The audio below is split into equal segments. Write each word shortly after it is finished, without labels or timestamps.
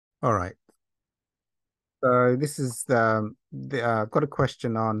All right. So this is I've got a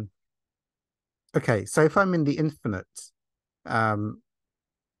question on. Okay, so if I'm in the infinite, um,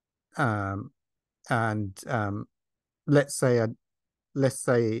 um, and let's say let's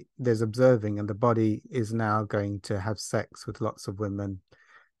say there's observing, and the body is now going to have sex with lots of women.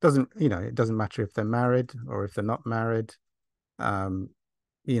 Doesn't it doesn't matter if they're married or if they're not married. Um,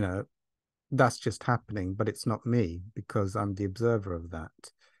 you know, that's just happening, but it's not me because I'm the observer of that.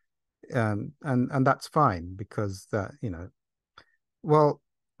 And that's fine because well,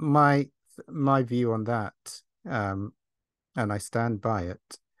 my my view on that, um, and I stand by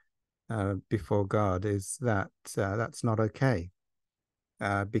it before God, is that that's not okay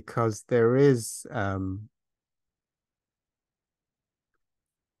because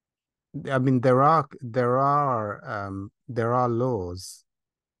I mean, there are laws,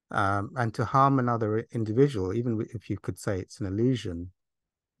 and to harm another individual, even if you could say it's an illusion,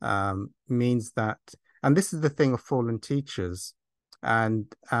 means that, and this is the thing of fallen teachers,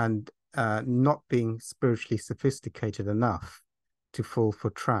 and not being spiritually sophisticated enough to fall for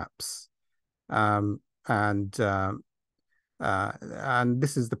traps, um, and and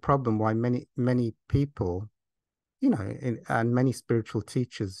this is the problem why many people, and many spiritual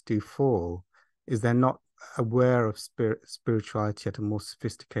teachers do fall, is they're not aware of spirituality at a more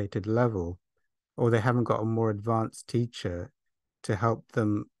sophisticated level, or they haven't got a more advanced teacher to help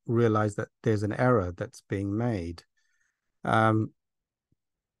them realize that there's an error that's being made. Um,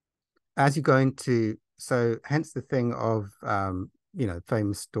 as you go into, so hence the thing of,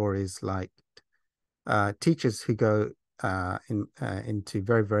 famous stories like teachers who go into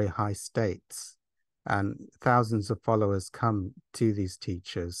very, very high states, and thousands of followers come to these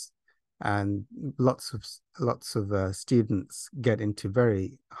teachers, and lots of students get into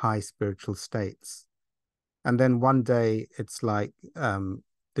very high spiritual states. And then one day it's like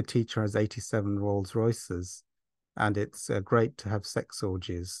the teacher has 87 Rolls Royces, and it's great to have sex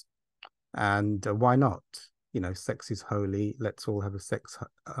orgies. And why not? Sex is holy. Let's all have a sex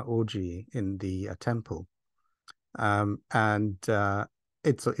orgy in the temple. And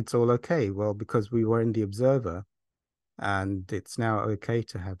it's all okay. Well, because we were in the observer, and it's now okay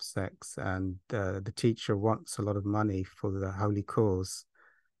to have sex, and the teacher wants a lot of money for the holy cause,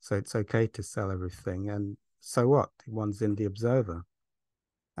 so it's okay to sell everything. And so what? One's in the observer,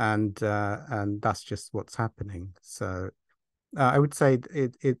 and that's just what's happening. So I would say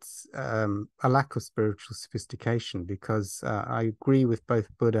it's a lack of spiritual sophistication, because I agree with both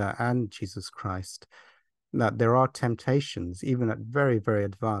Buddha and Jesus Christ that there are temptations, even at very, very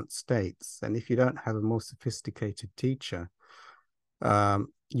advanced states. And if you don't have a more sophisticated teacher,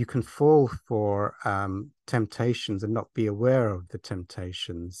 you can fall for temptations and not be aware of the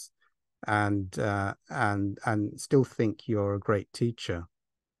temptations, and still think you're a great teacher.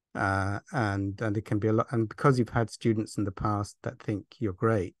 And it can be a lot. And because you've had students in the past that think you're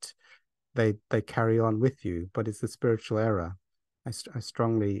great, they carry on with you. But it's a spiritual error. I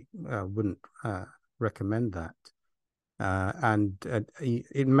strongly wouldn't recommend that. And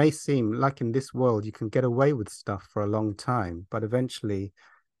it may seem like in this world you can get away with stuff for a long time, but eventually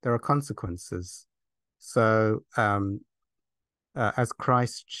there are consequences. So, as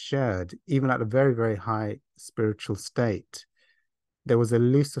Christ shared, even at a very, very high spiritual state, there was a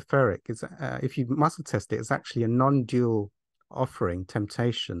Luciferic. If you muscle test it, it's actually a non-dual offering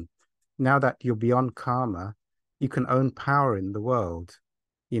temptation. Now that you're beyond karma, you can own power in the world.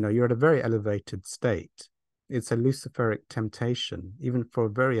 You're at a very elevated state. It's a Luciferic temptation, even for a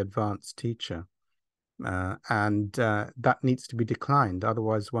very advanced teacher. And that needs to be declined.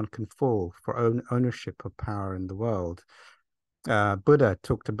 Otherwise, one can fall for ownership of power in the world. Buddha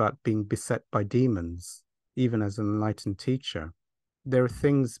talked about being beset by demons, even as an enlightened teacher. There are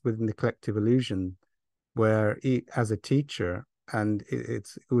things within the collective illusion where, as a teacher, and it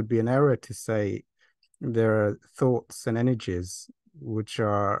would be an error to say there are thoughts and energies which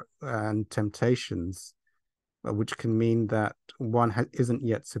are and temptations, which can mean that one isn't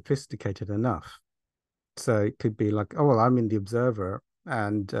yet sophisticated enough. So it could be like, oh well, I'm in the observer,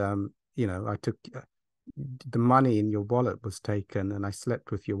 and I took the money in your wallet was taken, and I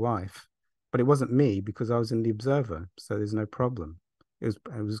slept with your wife, but it wasn't me because I was in the observer, so there's no problem. It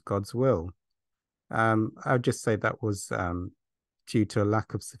was God's will. I would just say that was due to a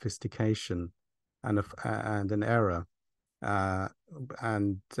lack of sophistication and an error, uh,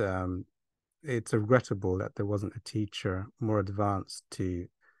 and it's regrettable that there wasn't a teacher more advanced to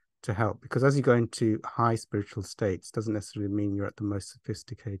help, because as you go into high spiritual states doesn't necessarily mean you're at the most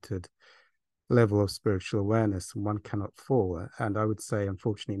sophisticated level of spiritual awareness, and one cannot fall. And I would say,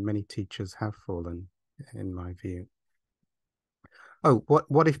 unfortunately, many teachers have fallen, in my view. Oh,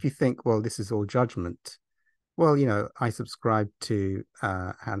 what if you think, well, this is all judgment? Well, I subscribe to,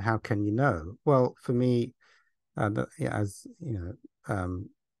 and how can you know? Well, for me, yeah, as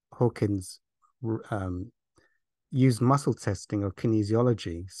Hawkins um, used muscle testing or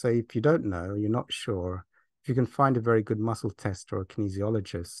kinesiology. So if you don't know, you're not sure, if you can find a very good muscle tester or a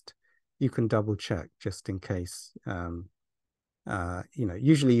kinesiologist, you can double check just in case.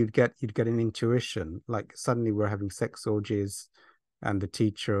 Usually you'd get an intuition, like suddenly we're having sex orgies and the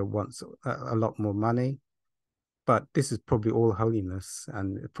teacher wants a lot more money, but this is probably all holiness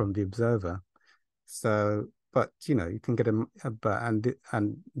and from the observer. So, but you can get but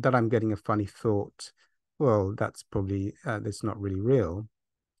and that I'm getting a funny thought. Well, that's probably that's not really real,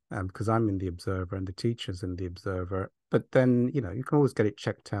 because I'm in the observer and the teacher's in the observer. But then you can always get it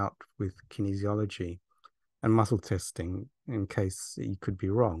checked out with kinesiology and muscle testing in case you could be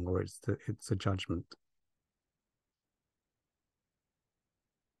wrong or it's a judgment.